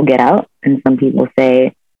people get out and some people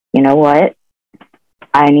say, you know what,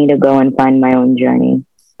 I need to go and find my own journey.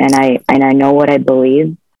 And I know what I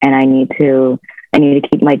believe, and I need to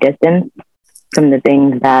keep my distance from the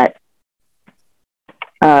things that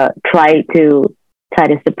try to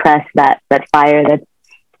suppress that fire that's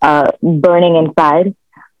burning inside.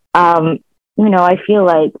 You know, I feel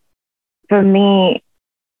like for me,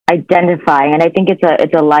 identifying, and I think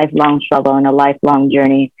it's a lifelong struggle and a lifelong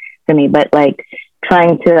journey for me, but like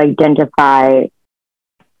trying to identify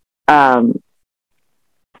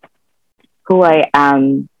who I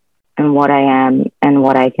am and what I am and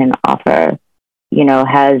what I can offer, you know,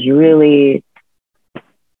 has really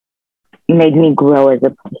made me grow as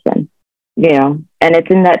a person, you know. And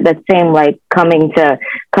it's in that same, like, coming to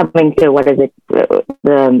what is it,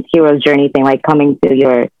 the hero's journey thing, like coming to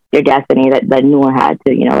your destiny that Noor had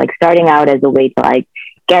to, you know, like starting out as a way to like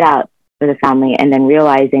get out for the family, and then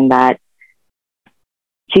realizing that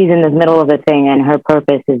she's in the middle of a thing and her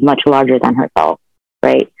purpose is much larger than herself,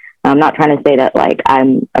 right? I'm not trying to say that like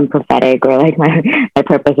I'm prophetic or like my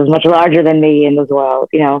purpose is much larger than me in this world,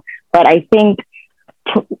 you know, but I think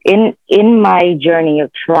in my journey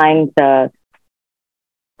of trying to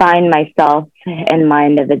find myself and my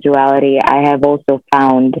individuality, I have also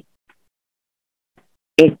found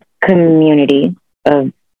a community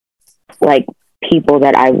of like people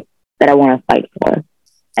that I want to fight for.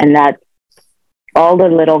 And that's all the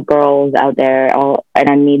little girls out there, and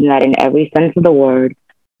I mean that in every sense of the word,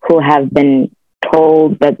 who have been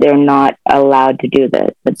told that they're not allowed to do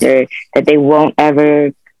this, that they won't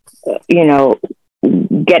ever, you know,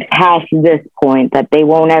 get past this point, that they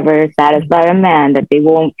won't ever satisfy a man, that they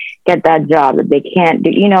won't get that job, that they can't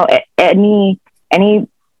do, you know, any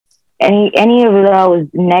of those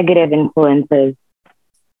negative influences.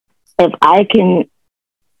 If I can,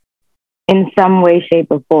 in some way, shape,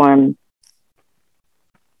 or form,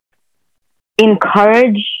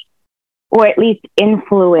 encourage or at least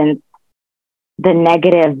influence the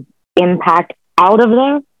negative impact out of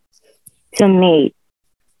there, to me,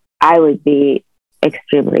 I would be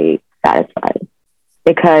extremely satisfied,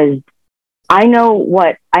 because I know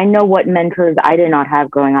what mentors I did not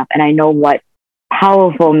have growing up, and I know what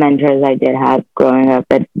powerful mentors I did have growing up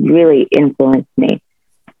that really influenced me.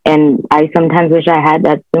 And I sometimes wish I had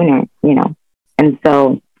that sooner, you know. And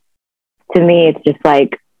so to me, it's just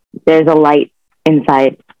like there's a light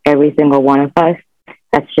inside every single one of us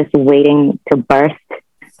that's just waiting to burst.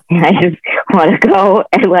 And I just want to go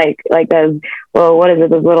and like those, well, what is it,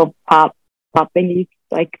 those little pop thingies,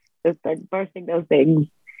 like just start bursting those things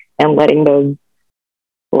and letting those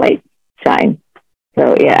lights shine.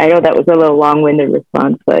 So yeah, I know that was a little long-winded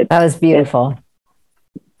response, but that was beautiful.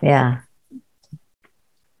 Yeah.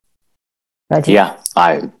 Yeah,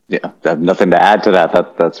 I have nothing to add to that.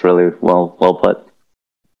 That's really well put.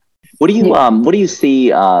 What do you see,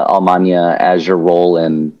 Almania, as your role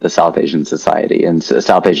in the South Asian society and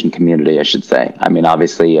South Asian community, I should say? I mean,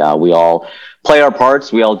 obviously, we all play our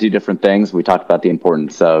parts. We all do different things. We talked about the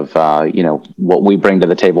importance of, you know, what we bring to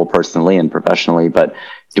the table personally and professionally. But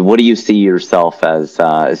what do you see yourself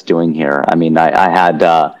as doing here? I mean, I had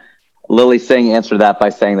Lily Singh answer that by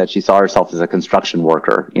saying that she saw herself as a construction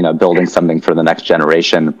worker, you know, building something for the next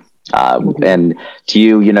generation. And to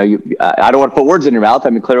you, you know, I don't want to put words in your mouth. I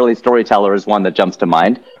mean, clearly storyteller is one that jumps to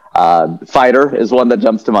mind. Fighter is one that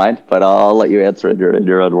jumps to mind, but I'll let you answer it in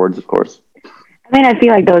your own words, of course. I mean, I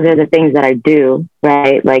feel like those are the things that I do,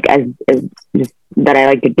 right? Like as just that I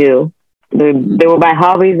like to do. They were my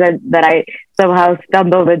hobbies that I somehow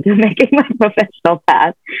stumbled into making my professional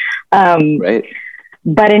path. Right.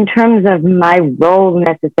 But in terms of my role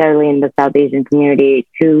necessarily in the South Asian community,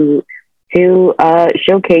 to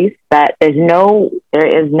showcase that there's no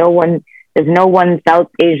one South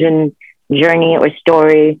Asian journey or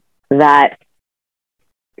story that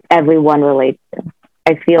everyone relates to.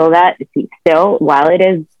 I feel that still, while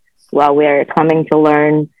we're coming to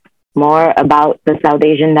learn more about the South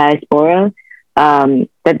Asian diaspora,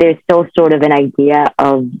 that there's still sort of an idea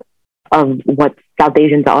of what South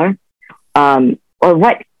Asians are, or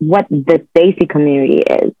what the Desi community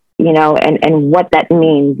is, and what that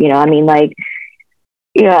means. I mean, like,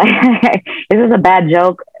 this is a bad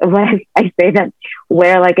joke when I say that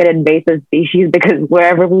we're like an invasive species, because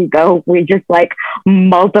wherever we go, we just like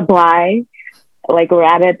multiply like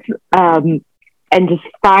rabbits, and just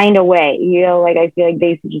find a way, like I feel like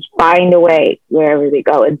they just find a way wherever they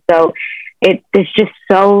go. And so there's just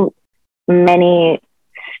so many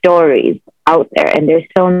stories out there, and there's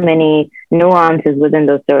so many nuances within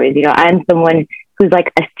those stories. I'm someone who's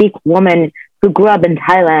like a Sikh woman who grew up in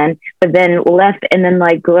Thailand, but then left and then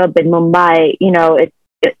like grew up in Mumbai,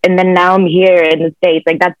 and then now I'm here in the States.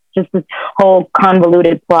 Like, that's just this whole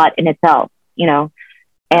convoluted plot in itself,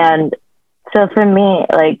 And so for me,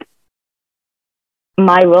 like,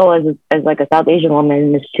 my role as like a South Asian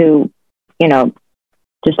woman is to, I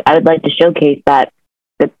would like to showcase that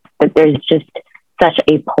there's just such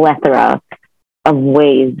a plethora of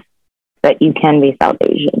ways that you can be South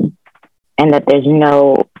Asian, and that there's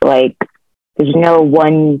no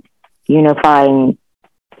one unifying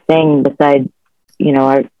thing besides,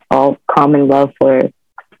 our all common love for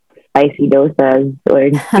spicy dosas or,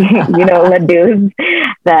 ladoos,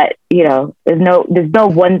 that, there's no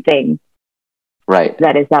one thing right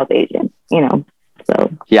that is South Asian,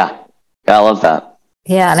 so. Yeah, I love that.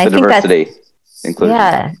 Yeah. And the I think diversity, that's, inclusion.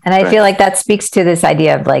 yeah. And I feel like that speaks to this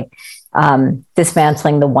idea of like,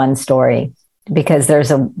 dismantling the one story, because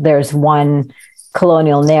there's one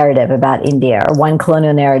colonial narrative about India, or one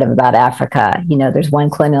colonial narrative about Africa. There's one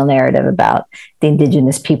colonial narrative about the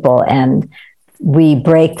indigenous people, and we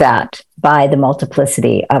break that by the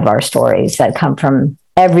multiplicity of our stories that come from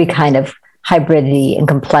every kind of hybridity and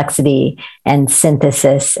complexity and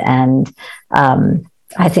synthesis. And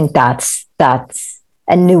I think that's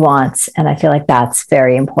a nuance. And I feel like that's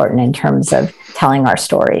very important in terms of telling our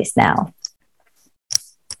stories now.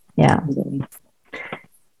 Yeah.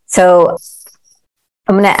 So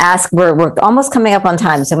I'm going to ask, we're almost coming up on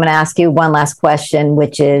time. So I'm going to ask you one last question,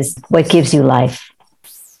 which is, what gives you life?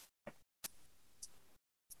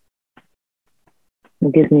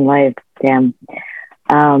 What gives me life? Damn.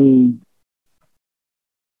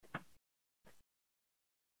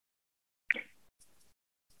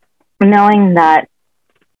 Knowing that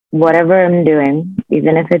whatever I'm doing,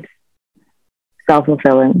 even if it's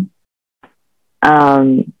self-fulfilling,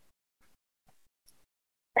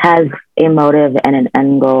 has a motive and an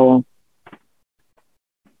end goal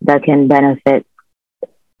that can benefit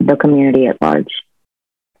the community at large.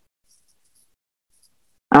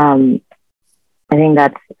 I think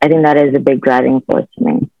that is a big driving force for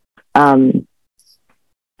me. I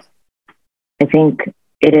think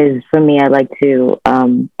it is for me. I like to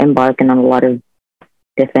embark on a lot of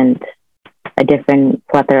a different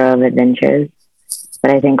plethora of adventures,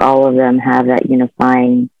 but I think all of them have that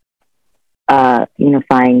unifying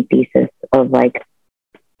thesis of like,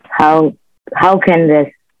 how can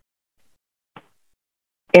this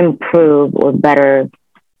improve or better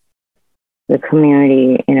the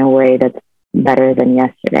community in a way that's better than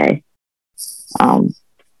yesterday. What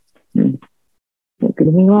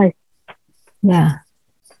gives me life? Yeah.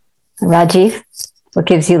 Rajiv, what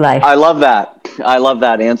gives you life? I love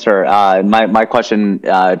that answer. My question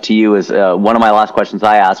to you is one of my last questions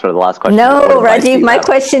I asked, or the last question. No, Rajiv, my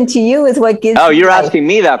question to you is what gives. Oh, you're life? Asking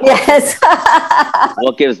me that question. Yes.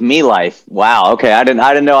 What gives me life? Wow. Okay, I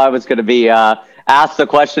didn't know I was going to be asked the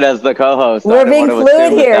question as the co-host. We're being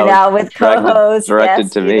fluid here now with co-hosts.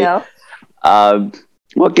 Directed to me.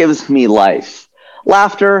 What gives me life?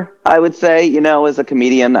 Laughter, I would say. As a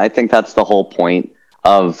comedian, I think that's the whole point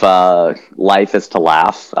of life, is to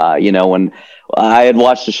laugh. When I had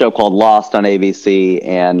watched a show called Lost on ABC,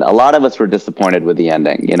 and a lot of us were disappointed with the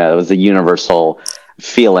ending. It was a universal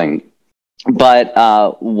feeling. But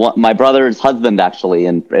my brother's husband, actually,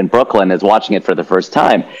 in Brooklyn, is watching it for the first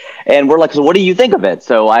time. And we're like, so what do you think of it?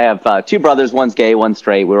 So I have two brothers, one's gay, one's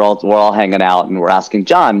straight. We're all hanging out, and we're asking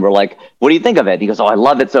John, we're like, what do you think of it? He goes, oh, I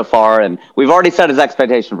love it so far. And we've already set his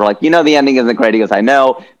expectation. We're like, the ending isn't great. He goes, I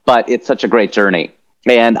know, but it's such a great journey.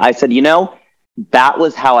 And I said, that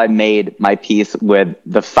was how I made my peace with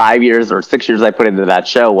the 5 years or 6 years I put into that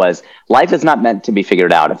show. Was life is not meant to be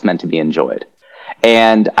figured out. It's meant to be enjoyed.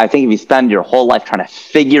 And I think if you spend your whole life trying to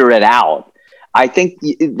figure it out, I think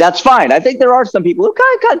that's fine. I think there are some people who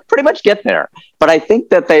kind of pretty much get there. But I think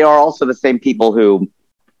that they are also the same people who,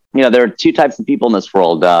 there are two types of people in this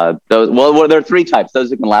world. There are three types: those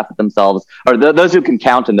who can laugh at themselves, or those who can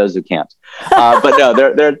count, and those who can't. But no,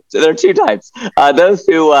 there are two types: those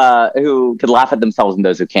who can laugh at themselves, and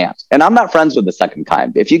those who can't. And I'm not friends with the second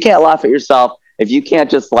kind. If you can't laugh at yourself, if you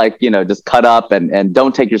can't just just cut up and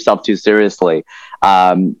don't take yourself too seriously,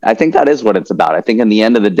 I think that is what it's about. I think in the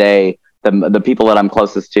end of the day, the people that I'm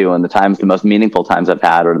closest to and the most meaningful times I've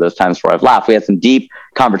had are those times where I've laughed. We had some deep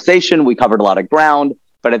conversation. We covered a lot of ground.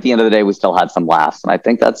 But at the end of the day, we still had some laughs. And I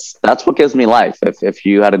think that's what gives me life. If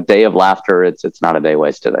you had a day of laughter, it's not a day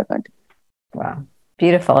wasted, I think. Wow.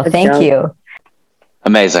 Beautiful. Thank you.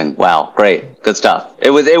 Amazing. Wow. Great. Good stuff.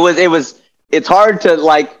 It's hard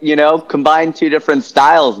to combine two different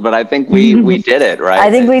styles, but I think we did it, right?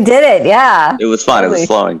 I think we did it. Yeah. It was fun. Totally. It was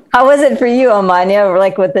flowing. How was it for you, Amanya?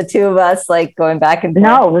 Like with the two of us, going back and forth?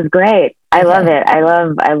 No, it was great. I love it.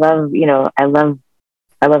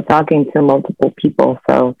 I love talking to multiple people.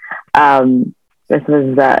 So this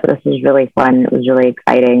was really fun. It was really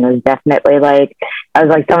exciting. It was definitely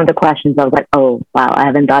some of the questions I was like, oh wow, I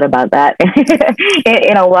haven't thought about that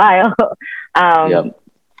in a while. Yep.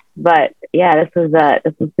 But yeah, this was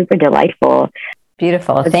super delightful.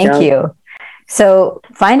 Beautiful. Thank you. So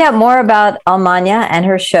find out more about Almanya and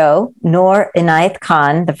her show, Noor Inayat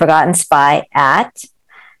Khan, The Forgotten Spy, on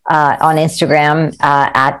Instagram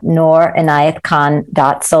at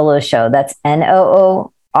noorinayatKhan.soloshow. That's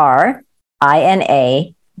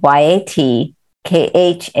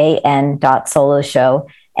NooRinayatKhan.soloshow,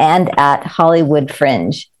 and at Hollywood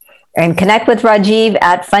Fringe. And connect with Rajiv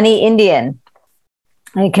at Funny Indian.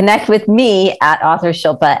 And connect with me at Author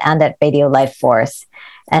Shilpa and at Radio Life Force.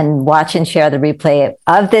 And watch and share the replay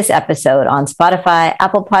of this episode on Spotify,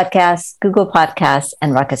 Apple Podcasts, Google Podcasts,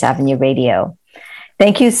 and Ruckus Avenue Radio.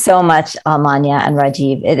 Thank you so much, Almanya and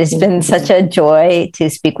Rajiv. It has been such a joy to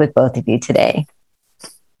speak with both of you today.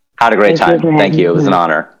 Had a great time. Thank you. It was an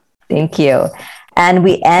honor. Thank you. And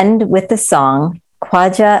we end with the song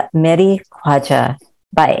Khwaja Meri Khwaja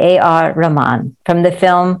by A.R. Rahman from the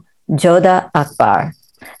film Jodha Akbar,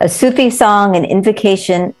 a Sufi song, an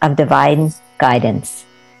invocation of divine guidance.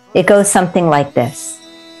 It goes something like this.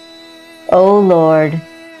 O Lord,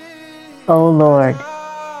 O Lord,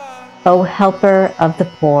 O helper of the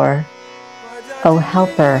poor, O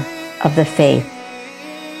helper of the faith,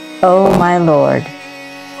 O my Lord,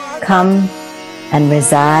 come and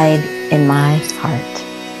reside in my heart.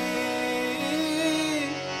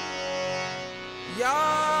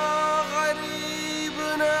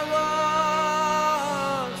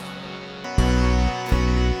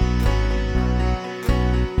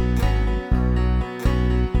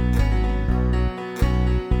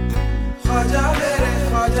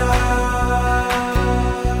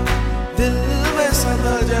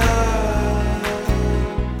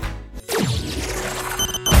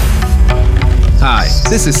 Hi,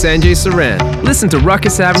 this is Sanjay Saran. Listen to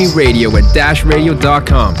Ruckus Avenue Radio at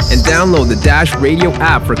dashradio.com and download the Dash Radio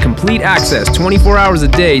app for complete access 24 hours a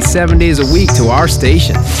day, 7 days a week to our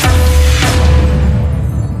station.